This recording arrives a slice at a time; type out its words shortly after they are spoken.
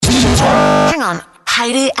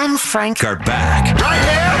Heidi and Frank are back. Right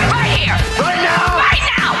here. right here, Right now. right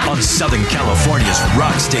now. On Southern California's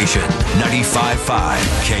rock station, 95.5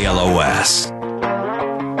 KLOS.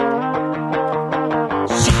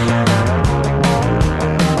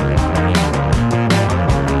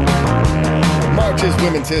 March is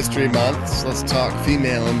Women's History Month, so let's talk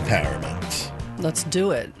female empowerment. Let's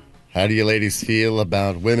do it. How do you ladies feel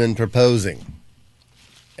about women proposing?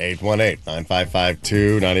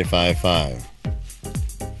 818-955-2955.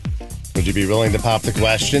 Would you be willing to pop the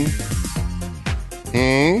question?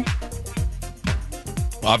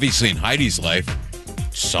 Obviously, in Heidi's life,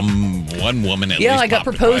 one woman at least. Yeah, I got popped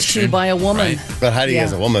the proposed to question, by a woman. right? But Heidi, Yeah.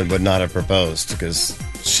 as a woman, would not have proposed because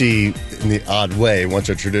she, in the odd way, wants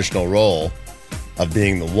a traditional role of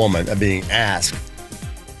being the woman, of being asked,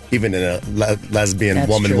 even in a lesbian That's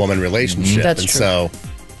woman-woman relationship. That's and true. so,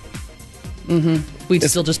 We'd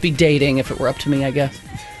still just be dating if it were up to me, I guess.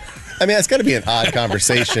 I mean, it's got to be an odd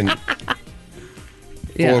conversation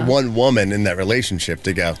Yeah. for one woman in that relationship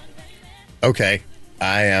to go, okay,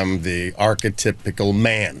 I am the archetypical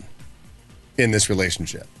man in this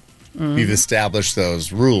relationship. We've established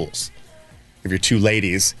those rules. If you're two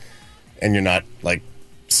ladies and you're not like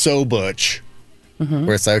so butch,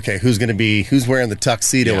 where it's like, okay, who's wearing the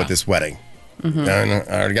tuxedo Yeah. at this wedding? I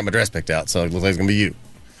already got my dress picked out, so it looks like it's going to be you.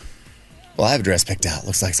 Well, I have a dress picked out.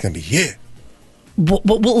 Looks like it's going to be you. Well,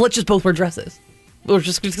 let's just both wear dresses. We're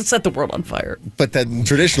just going to set the world on fire. But then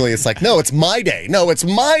traditionally, it's like, no, it's my day. No, it's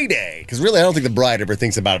my day. Because really, I don't think the bride ever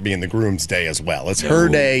thinks about it being the groom's day as well. It's her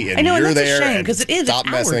day, and I know, you're and that's there. a shame and because it is. Stop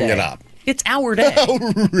it's our messing day. it up. It's our day.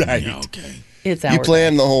 Right. Yeah, okay. It's our You day.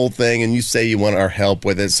 plan the whole thing, and you say you want our help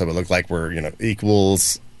with it, so it look like we're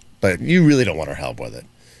equals. But you really don't want our help with it.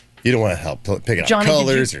 You don't want to help pick out Johnny, did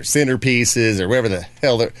colors or centerpieces or whatever the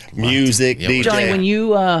hell they're music. Yeah, DJ. Johnny, when you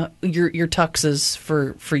your tuxes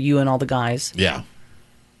for you and all the guys, Yeah.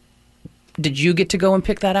 did you get to go and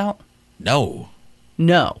pick that out? No.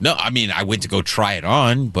 No. I mean, I went to go try it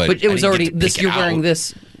on, but But it was I didn't already get to this. pick it You're wearing out.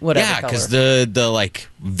 this whatever. Yeah, because color. the like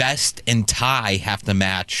vest and tie have to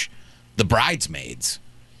match the bridesmaids,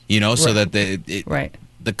 so that Right.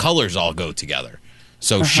 the colors all go together.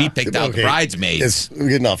 So she picked out the bridesmaids. It's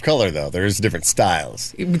getting off color, though. There's different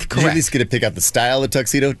styles. Correct. Did you at least get to pick out the style of the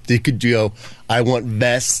tuxedo? Could you go, I want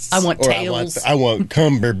vests. I want or tails. I want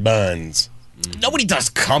cummerbunds. Nobody does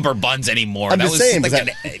cummerbunds anymore. I'm that just was saying,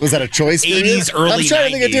 like was that a choice for you? 80s, early I'm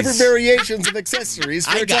trying to think of 90s. different variations of accessories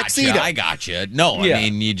for I a tuxedo. got you. No, Yeah. I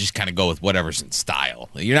mean, you just kind of go with whatever's in style.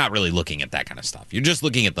 You're not really looking at that kind of stuff. You're just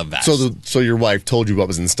looking at the vest. So your wife told you what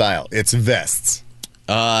was in style. It's vests.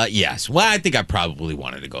 Yes. Well, I think I probably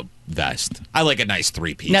wanted to go vest. I like a nice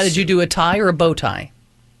three-piece. Now, did you do a tie or a bow tie?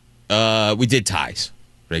 We did ties.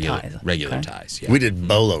 Regular Okay. ties. Yeah. We did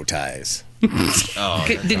bolo ties.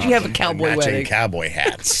 Did you have a cowboy Matching wedding? cowboy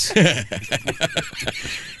hats.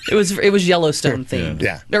 It was Yellowstone themed.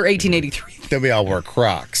 Yeah. Or 1883. Then we all wore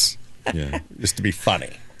Crocs. Yeah. Just to be funny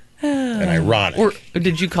and ironic. Or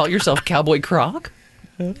did you call yourself Cowboy Croc?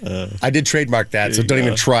 I did trademark that, so don't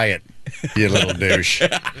even try it, you little douche.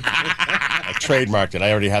 I trademarked it. I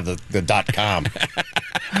already have the .com.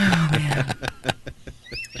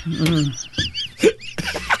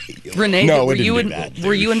 Renee, No, were we didn't you do that.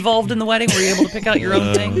 were you involved in the wedding? Were you able to pick out your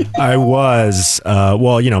own thing? I was.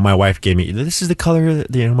 Well, my wife gave me, this is the color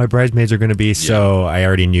that, my bridesmaids are going to be. So I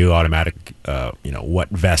already knew automatic, what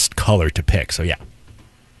vest color to pick. So, yeah.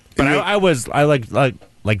 But I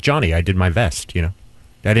like Johnny. I did my vest,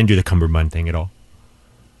 I didn't do the cummerbund thing at all.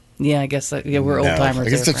 Yeah, I guess we're old timers. I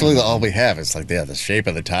guess that's really all we have. It's like, the shape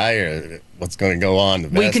of the tie or what's going to go on. The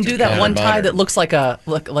Well, you vest can or do that one cummerbund tie or- that looks like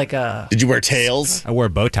a. Did you wear tails? I wore a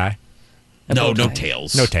bow tie. No bow tie.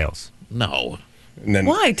 tails. No tails. No. And then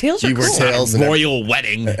Why? Tails are you wear cool. tails and Royal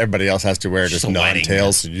wedding. everybody else has to wear just Just a wedding.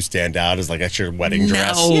 non-tails, so you stand out as like that's your wedding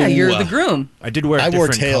dress. No. Yeah, you're the groom. I did wear I wore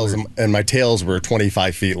different tails, colored- and my tails were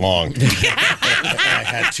 25 feet long. I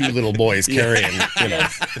had two little boys carrying,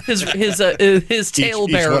 His tail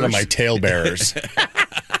each bearers. one of my tail bearers.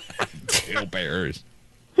 Tail bearers.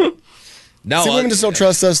 No, See, women just don't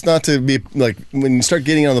trust us not to be like when you start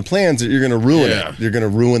getting on the plans, you're going to ruin Yeah. it. You're going to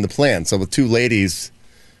ruin the plan. So with two ladies,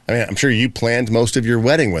 I mean, I'm sure you planned most of your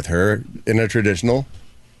wedding with her in a traditional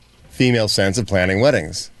female sense of planning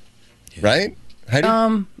weddings, right? Heidi?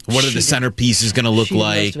 what are the centerpieces going to look She did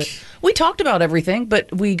most like? of it. We talked about everything,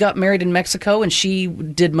 but we got married in Mexico, and she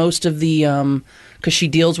did most of the because she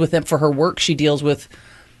deals with them for her work. She deals with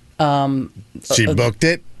She booked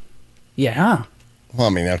it. yeah. Well, I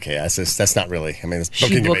mean, okay, that's not really. I mean, it's She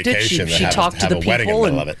booking a booked it. vacation. She to talked to have the a wedding in the people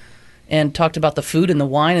middle of it. and talked about the food and the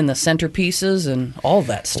wine and the centerpieces and all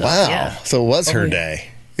that stuff. Wow. Yeah. So it was her yeah. day.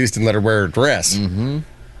 least didn't let her wear a dress. Mm-hmm.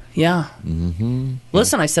 Yeah. Mm-hmm.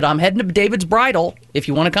 Listen, I said, I'm heading to David's Bridal if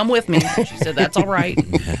you want to come with me. She said, that's all right.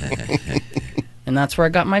 And that's where I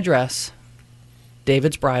got my dress.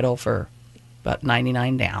 David's Bridal for about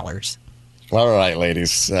 $99. All right,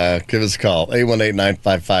 ladies, give us a call.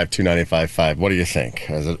 818-955-2955. What do you think?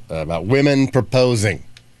 Is it about women proposing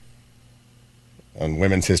on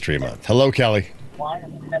Women's History Month? Hello, Kelly.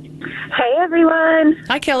 Hey, everyone.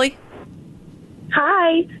 Hi, Kelly.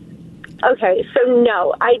 Hi. Okay, so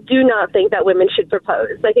no, I do not think that women should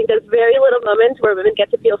propose. I think there's very little moments where women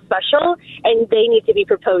get to feel special, and they need to be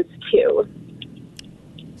proposed to.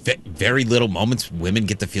 Very little moments women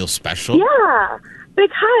get to feel special? Yeah,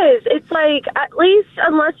 because it's like, at least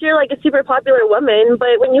unless you're like a super popular woman,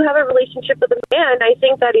 but when you have a relationship with a man, I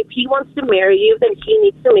think that if he wants to marry you, then he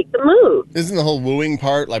needs to make the move. Isn't the whole wooing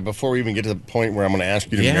part, like before we even get to the point where I'm going to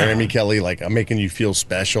ask you to marry me, Kelly, like I'm making you feel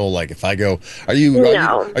special? Like if I go, are you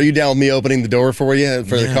down with me opening the door for you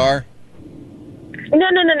for the car? No.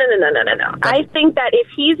 I think that if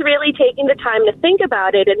he's really taking the time to think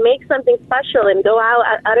about it and make something special and go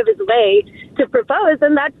out of his way to propose,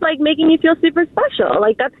 then that's like making you feel super special.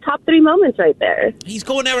 Like that's top 3 moments right there. He's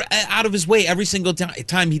going out of his way every single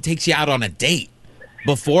time he takes you out on a date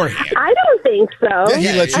beforehand. I don't think so. Yeah,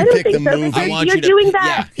 he lets you pick the movie. You're doing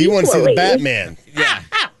that. He wants to see the Batman. Yeah.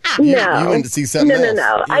 No. You want to see something else.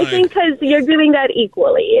 No. I think because you're doing that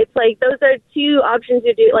equally. It's like those are 2 options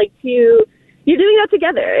you do, like 2... You're doing that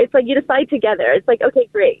together. It's like you decide together. It's like, okay,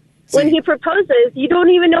 great. When he proposes, you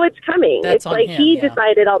don't even know it's coming. That's it's like him, he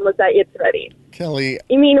decided almost that it's ready. Kelly.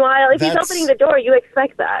 Meanwhile, if he's opening the door, you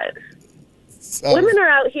expect that. Women are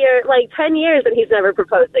out here like 10 years and he's never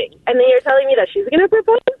proposing. And then you're telling me that she's going to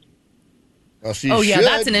propose? Well, she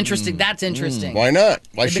should. That's interesting. Why not?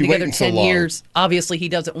 Why is They've she been waiting together so 10 long? years. Obviously, he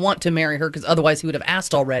doesn't want to marry her because otherwise he would have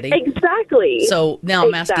asked already. Exactly. So now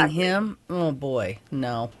I'm asking him. Oh, boy.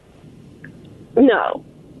 No. Well,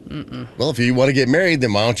 if you want to get married,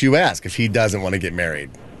 then why don't you ask? If he doesn't want to get married,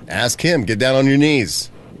 ask him. Get down on your knees.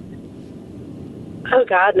 Oh,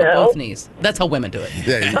 God, no. Both knees. That's how women do it.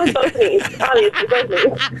 Yeah. On both knees. Obviously, both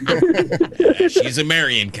knees. She's a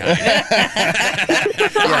marrying kind.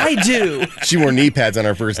 I do. She wore knee pads on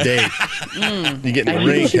our first date. You get in the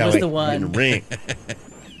ring, she Kelly. was the one. You get in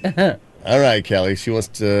the ring. All right, Kelly. She wants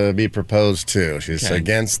to be proposed to. She's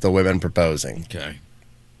against the women proposing. Okay.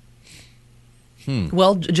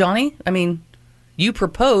 Well, Johnny, I mean, you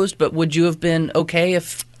proposed, but would you have been okay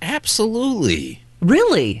if... Absolutely.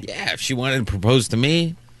 Really? Yeah, if she wanted to propose to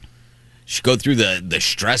me, she'd go through the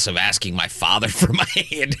stress of asking my father for my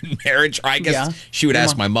hand in marriage. Or I guess she would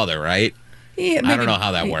ask my mother, right? Yeah, I don't know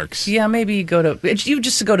how that works. Yeah, maybe you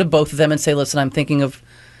just go to both of them and say, listen, I'm thinking of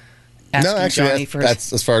asking Johnny for...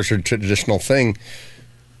 That's as far as your traditional thing.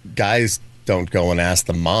 Guys don't go and ask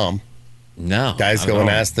the mom. No. Guys go and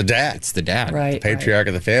ask the dad. It's the dad. Right. The patriarch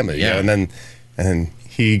of the family. Yeah. You know? And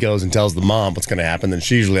he goes and tells the mom what's going to happen. Then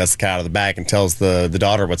she usually has the cat out of the back and tells the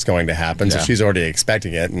daughter what's going to happen. So she's already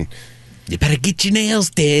expecting it. And you better get your nails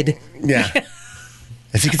did. Yeah.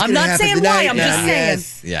 I'm not saying why. I'm just saying.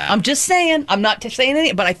 Yes. Yeah. I'm just saying. I'm not saying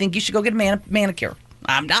anything, but I think you should go get a manicure.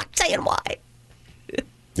 I'm not saying why.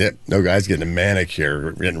 Yep. No guy's getting a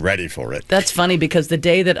manicure, getting ready for it. That's funny because the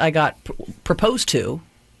day that I got proposed to,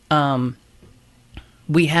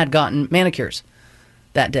 we had gotten manicures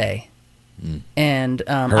that day. And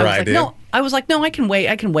I was like, no, I can wait.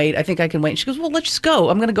 I think I can wait. And she goes, well, let's just go.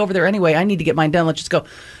 I'm going to go over there anyway. I need to get mine done. Let's just go.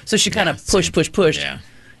 So she kind of pushed. Yeah.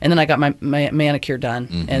 And then I got my manicure done.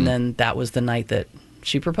 Mm-hmm. And then that was the night that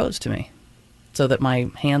she proposed to me. So that my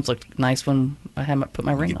hands looked nice when I had put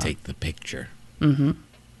my ring on. Take the picture. Mm-hmm.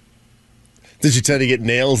 Did you try to get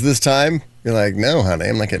nails this time? You're like, no, honey,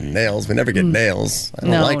 I'm not getting nails. We never get nails. I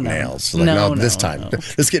don't like nails. So like, this time.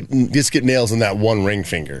 Let's get nails on that one ring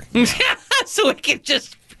finger. So we can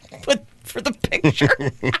just put for the picture.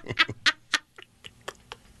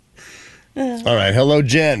 All right. Hello,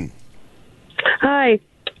 Jen. Hi.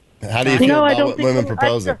 How do you feel about women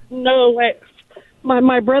proposing?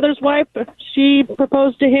 My brother's wife, she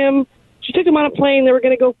proposed to him. She took him on a plane. They were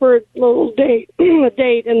going to go for a little date,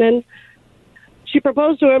 and then she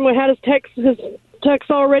proposed to him. We had his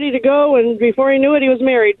text all ready to go, and before he knew it, he was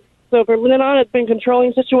married. So from then on, it's been a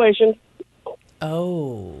controlling situation.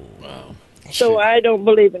 Oh. Wow. So I don't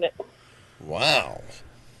believe in it. Wow.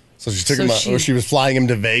 So she took him or she was flying him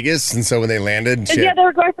to Vegas, and so when they landed... they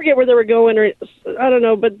were going, I forget where they were going, or I don't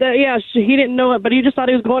know, but he didn't know it, but he just thought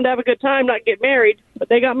he was going to have a good time, not get married. But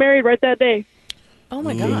they got married right that day. Oh,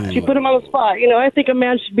 my God. She put him on the spot. You know, I think a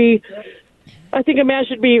man should be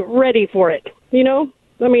ready for it, you know?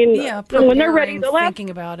 I mean, when they're ready, thinking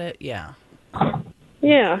about it, yeah.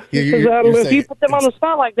 Yeah, You're because if saying you put them on the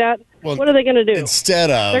spot like that, Well, what are they going to do? Instead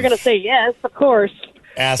of They're going to say yes, of course, but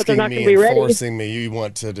they're asking not me going to be and ready. forcing me, you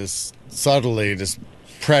want to just subtly just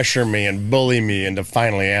pressure me and bully me into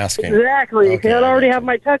finally asking. Exactly. Okay, I'd I already got have you.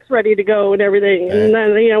 my tux ready to go and everything. And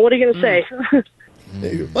then, what are you going to say?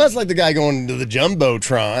 Well, that's like the guy going to the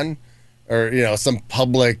Jumbotron or, some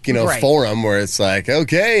public, Right. forum where it's like,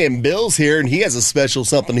 okay, and Bill's here and he has a special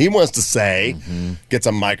something he wants to say. Gets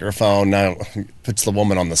a microphone, now puts the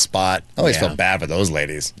woman on the spot. I always Yeah. felt bad for those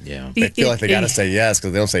ladies. Yeah. They feel like they got to say yes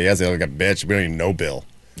because they don't say yes, they look like a bitch. We don't even know Bill.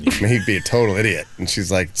 I mean, he'd be a total idiot. And she's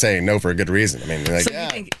like saying no for a good reason. I mean, like, So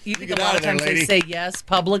yeah, you think get a out lot of there, times they lady. say yes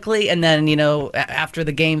publicly, and then after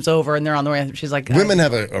the game's over and they're on the way, she's like, Women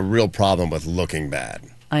have a real problem with looking bad.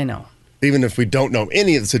 I know. Even if we don't know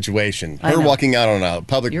any of the situation, I her know. walking out on a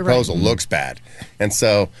public You're right. proposal looks bad. And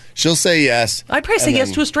so she'll say yes. I'd probably say and yes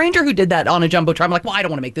then- to a stranger who did that on a Jumbotron. I'm like, well, I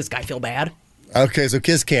don't want to make this guy feel bad. Okay, so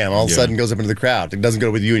kiss cam all of a Yeah. sudden goes up into the crowd. It doesn't go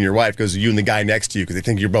with you and your wife. It goes to you and the guy next to you because they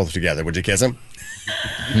think you're both together. Would you kiss him?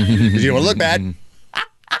 Because you don't want to look bad.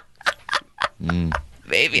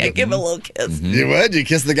 Maybe I give him a little kiss. You would? You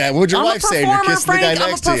kiss the guy. What would your I'm a wife say? And you're performer, kissing the guy Frank. I'm a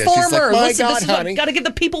next to you. performer. She's like, my Listen, God, this is honey. what got to give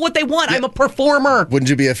the people what they want. I'm a performer. Wouldn't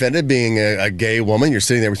you be offended being a gay woman? You're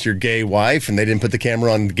sitting there with your gay wife, and they didn't put the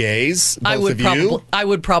camera on gays. Both I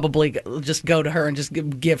would probably just go to her and just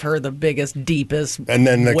give her the biggest, deepest. And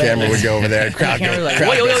then the wellest- camera would go over there. And crowd Camera goes, like, crowd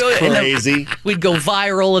wait, wait, goes wait, and then crazy. We'd go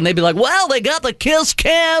viral, and they'd be like, "Well, they got the kiss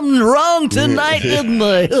cam wrong tonight, didn't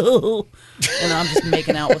they?" And I'm just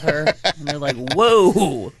making out with her, and they're like,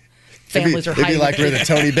 "Whoa." Families are It'd be hiding. like we're at the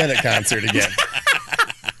Tony Bennett concert again.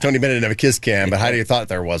 Tony Bennett didn't have a kiss cam, but Heidi thought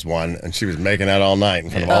there was one, and she was making out all night in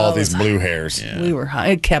front of all these blue hairs. We were high.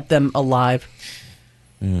 It kept them alive.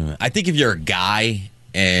 I think if you're a guy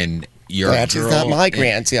and you're That's a girl, not my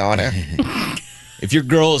grandson. if your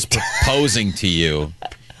girl is proposing to you,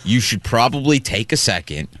 you should probably take a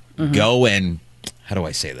second, go and how do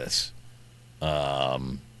I say this?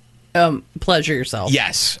 Pleasure yourself.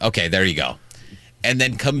 Yes. Okay, there you go. And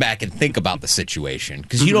then come back and think about the situation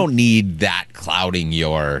because you don't need that clouding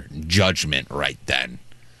your judgment right then.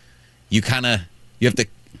 You have to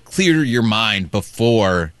clear your mind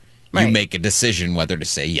before you Right. make a decision whether to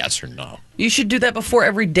say yes or no. You should do that before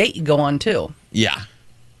every date you go on too. Yeah.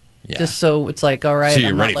 Yeah. Just so it's like, all right. so you're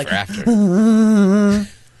I'm not ready like, for after. Oh,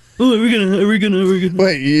 are we gonna?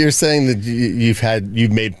 Wait, you're saying that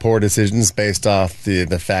you've made poor decisions based off the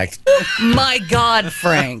fact. My God,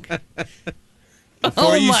 Frank.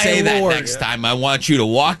 Before you my say that Lord. next time, I want you to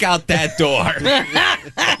walk out that door,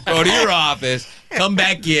 go to your office, come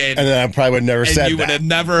back in, And then I probably would have never and said you would that. have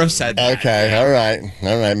never have said that. Okay, all right.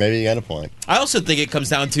 Maybe you got a point. I also think it comes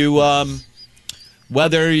down to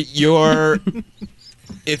whether you're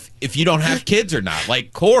if you don't have kids or not.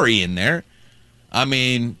 Like Corey in there, I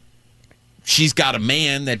mean, she's got a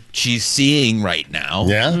man that she's seeing right now.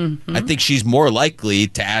 Yeah, I think she's more likely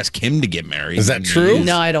to ask him to get married. Is that than true? he is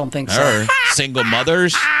No, I don't think so. her. Single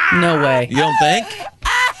mothers, No way. you don't think?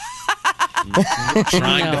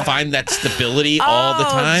 Trying to find that stability all the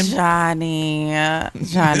time. Johnny.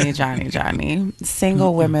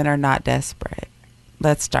 Single women are not desperate.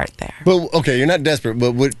 Let's start there. but okay, you're not desperate.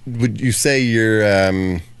 But would you say you're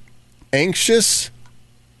anxious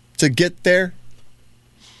to get there?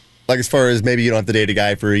 Like as far as maybe you don't have to date a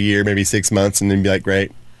guy for a year, maybe 6 months, and then be like,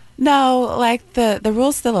 great. No, like the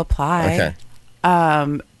rules still apply.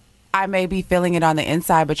 Okay. I may be feeling it on the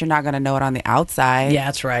inside, but you're not going to know it on the outside. Yeah,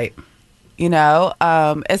 that's right. You know,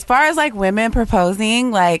 as far as like women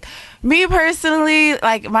proposing, like me personally,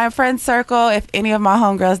 like my friend circle, if any of my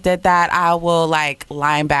homegirls did that, I will like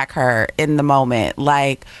line back her in the moment.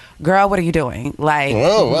 Like, girl, what are you doing? Like,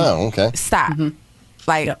 Oh wow. Okay. stop.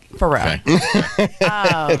 Like, Yep. for real. Okay.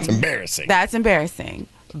 It's embarrassing. That's embarrassing.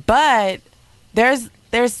 But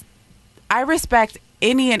I respect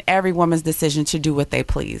any and every woman's decision to do what they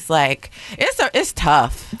please. Like, it's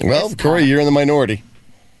tough. Well, It's Corey, tough. you're in the minority.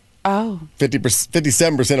 Oh.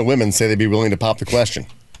 57% of women say they'd be willing to pop the question.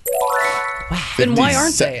 Then why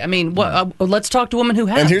aren't 57. they? I mean, let's talk to women who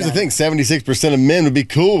have. And here's the that. thing: 76% of men would be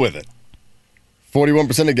cool with it.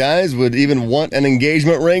 41% of guys would even want an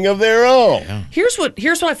engagement ring of their own. Here's what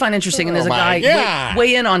I find interesting, and as a my guy, God.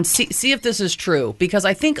 weigh in on see if this is true, because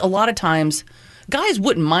I think a lot of times guys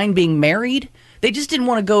wouldn't mind being married. They just didn't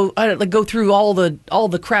want to go through all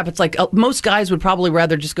the crap. It's like most guys would probably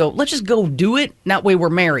rather just go, let's just go do it. That way we're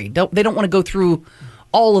married. They don't want to go through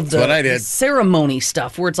all of what I the did. ceremony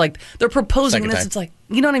stuff where it's like they're proposing Second this. time. It's like,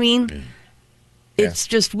 you know what I mean? It's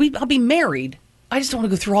just I'll be married. I just don't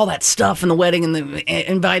want to go through all that stuff and the wedding and the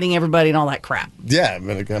inviting everybody and all that crap. Yeah,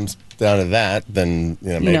 when it comes down to that, then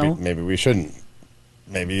maybe we shouldn't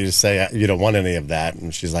maybe you just say you don't want any of that,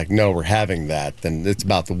 and she's like, no, we're having that. Then it's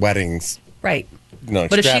about the weddings. Right.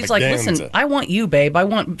 But if she's like, listen, I want you, babe. I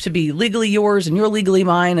want to be legally yours and you're legally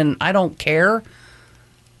mine, and I don't care.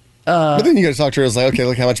 But then you got to talk to her. It's like, okay,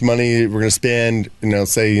 look how much money we're going to spend.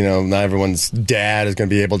 Say, not everyone's dad is going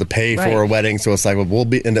to be able to pay for a wedding. So it's like, well, we'll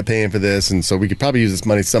end up paying for this. And so we could probably use this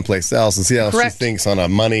money someplace else and see how she thinks on a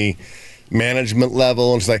money management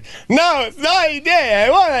level. And she's like, no, it's not a day.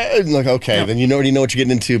 I want it. And like, okay, then you already know what you're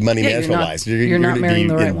getting into money management wise. You're not marrying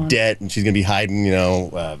the right in one. debt, and she's going to be hiding,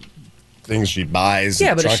 things she buys.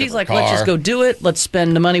 Yeah, but if she's like, let's just go do it. Let's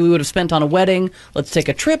spend the money we would have spent on a wedding. Let's take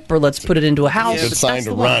a trip, or let's put it into a house. It's signed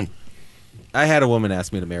to run. I had a woman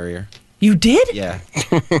ask me to marry her. You did? Yeah.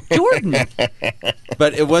 Jordan.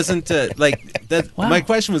 But it wasn't like that. Wow. My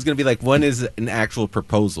question was going to be like, when is an actual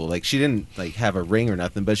proposal? Like, she didn't like have a ring or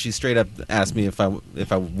nothing, but she straight up asked me if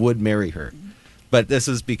I would marry her. But this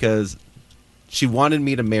is because she wanted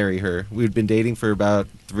me to marry her. We'd been dating for about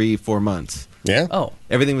 3-4 months. Yeah. Oh.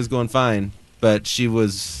 Everything was going fine, but she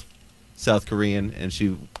was South Korean and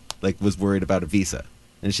she was worried about a visa,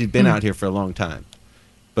 and she'd been out here for a long time.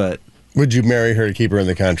 But would you marry her to keep her in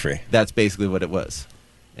the country? That's basically what it was.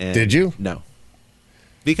 And did you? No.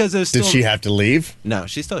 Because there's still... Did she have to leave? No,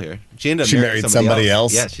 she's still here. She ended up She married somebody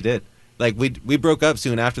else? Yeah, she did. Like, we broke up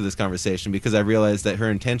soon after this conversation because I realized that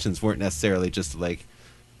her intentions weren't necessarily just to,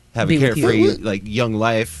 have a carefree, young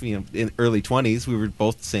life, in early 20s. We were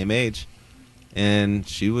both the same age. And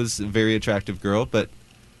she was a very attractive girl, but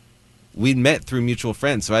we met through mutual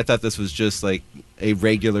friends, so I thought this was just a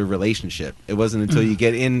regular relationship. It wasn't until you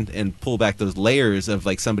get in and pull back those layers of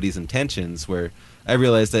somebody's intentions where I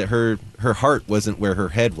realized that her heart wasn't where her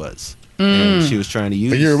head was, and she was trying to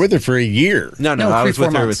use. But you were with her for a year. No, I was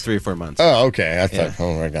with her with 3 or 4 months. Oh, okay. I thought,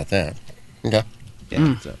 I got that. Okay.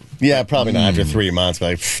 Yeah, yeah, probably not after 3 months.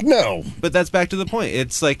 But no. But that's back to the point.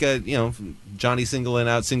 It's like Johnny singling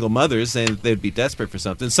out single mothers saying that they'd be desperate for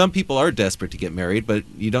something. Some people are desperate to get married, but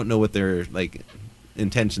you don't know what their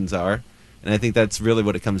intentions are. And I think that's really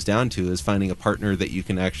what it comes down to, is finding a partner that you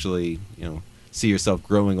can actually, see yourself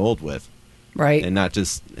growing old with. Right. And not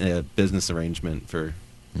just a business arrangement for,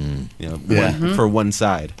 for one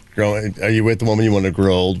side. Are you with the woman you want to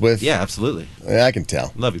grow old with? Yeah, absolutely. Yeah, I can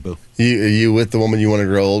tell. Love you, boo. Are you with the woman you want to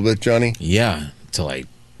grow old with, Johnny? Yeah, until I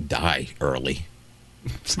die early.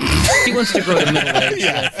 He wants to grow to middle age.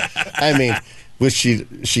 Yeah. I mean,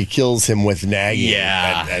 she kills him with nagging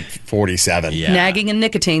at 47. Yeah. Nagging and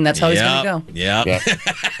nicotine, that's how he's going to go. Yeah.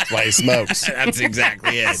 That's why he smokes. That's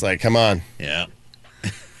exactly it. It's like, come on. Yeah.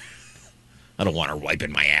 I don't want her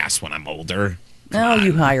wiping my ass when I'm older. No,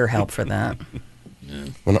 you hire help for that. Yeah.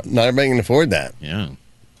 Well, not everybody can afford that. Yeah.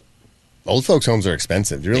 Old folks' homes are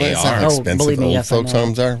expensive. Do you realize how Oh, expensive believe me, old yes, I folks' know.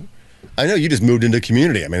 homes are? I know you just moved into a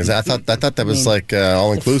community. I mean, I thought that was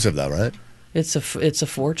all inclusive, though, right? It's a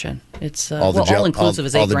fortune. It's all inclusive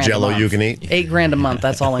is $8,000 all the Jello a month. you can eat. $8,000 a month.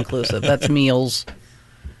 That's all inclusive. That's meals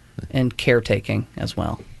and caretaking as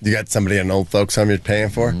well. You got somebody in an old folks' home you're paying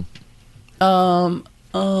for?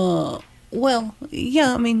 Well,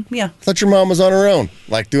 yeah. I mean, yeah. I thought your mom was on her own,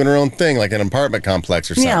 doing her own thing, like an apartment complex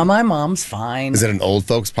or something. Yeah, my mom's fine. Is it an old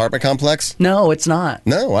folks apartment complex? No, it's not.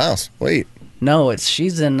 No, wow, sweet. No,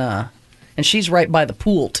 she's in, and she's right by the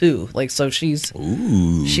pool too. So she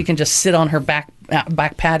can just sit on her back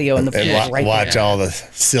patio in the pool And right watch there. all the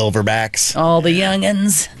silverbacks. All the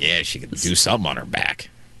youngins. Yeah, she could do something on her back.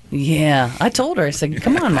 Yeah, I told her. I said,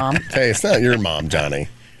 "Come on, mom." Hey, it's not your mom, Johnny.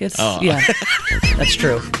 Yeah, that's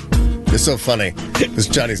true. It's so funny because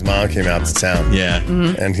Johnny's mom came out to town. Yeah.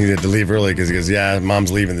 And he had to leave early because he goes, yeah,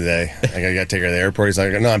 mom's leaving today. I got to take her to the airport. He's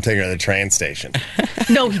like, no, I'm taking her to the train station.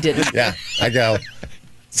 No, he didn't. Yeah. I go,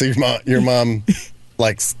 so your mom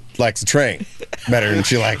likes the train better than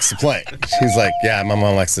she likes the plane. She's like, yeah, my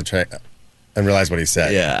mom likes the train. I realized what he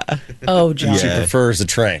said. Yeah. Oh, John. She prefers the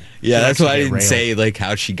train. Yeah, that's why I didn't say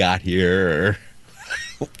how she got here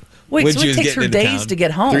or... Wait, when so she it was takes getting her into days town. to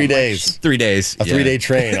get home? 3 days. 3 days. A 3-day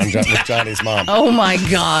train with Johnny's mom. Oh, my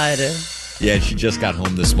God. Yeah, she just got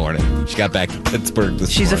home this morning. She got back to Pittsburgh this morning.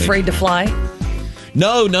 She's afraid to fly?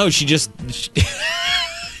 No, she just...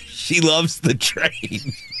 She loves the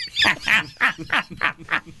train.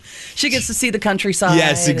 She gets to see the countryside.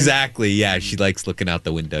 Yes, exactly. Yeah, she likes looking out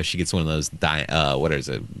the window. She gets one of those, what is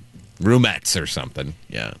it? Roomettes or something.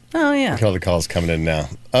 Yeah. Oh, yeah. All the calls coming in now.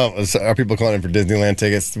 Oh, so are people calling in for Disneyland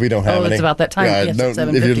tickets? We don't have any. It's about that time. Yeah, Yes, no, it's if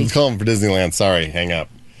 7:50. you're calling for Disneyland, sorry, hang up.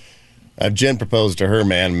 Jen proposed to her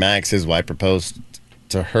man. Max, his wife, proposed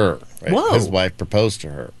to her. Right? Whoa. His wife proposed to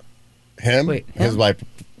her. Him? Wait, His him? wife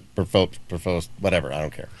proposed, whatever, I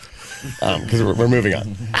don't care. Because we're moving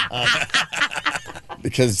on.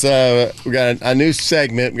 because we got a new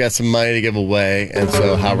segment. We got some money to give away. And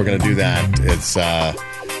so how we're going to do that, it's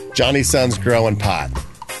Johnny's son's growing pot.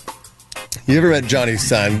 You ever met Johnny's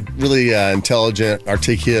son? Really intelligent,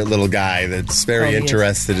 articulate little guy that's very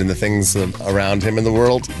interested in the things around him in the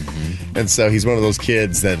world. And so he's one of those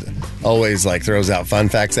kids that always like throws out fun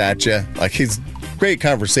facts at you. Like he's a great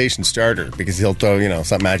conversation starter because he'll throw,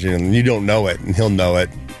 something at you and you don't know it and he'll know it.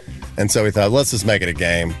 And so we thought, let's just make it a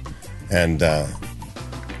game. And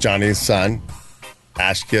Johnny's son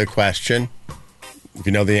asks you a question. If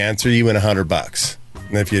you know the answer, you win $100.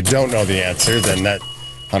 And if you don't know the answer, then that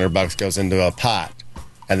 $100 goes into a pot.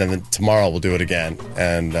 And then tomorrow we'll do it again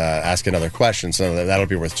and ask another question. So that'll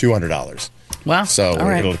be worth $200. Wow. So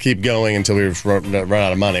it'll keep going until we run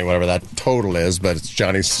out of money, whatever that total is. But it's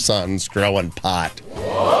Johnny's son's growing pot.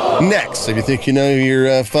 Next, if you think you know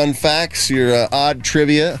your fun facts, your odd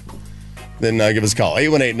trivia, then give us a call.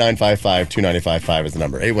 818-955-2955 is the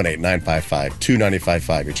number.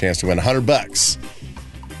 818-955-2955. Your chance to win $100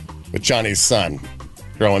 with Johnny's son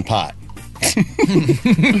growing pot.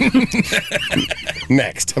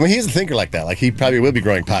 Next. I mean, he's a thinker like that. Like, he probably will be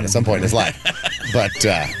growing pot at some point in his life. But,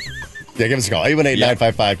 yeah, give us a call.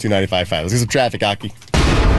 818-955-2955. Let's get some traffic, Aki.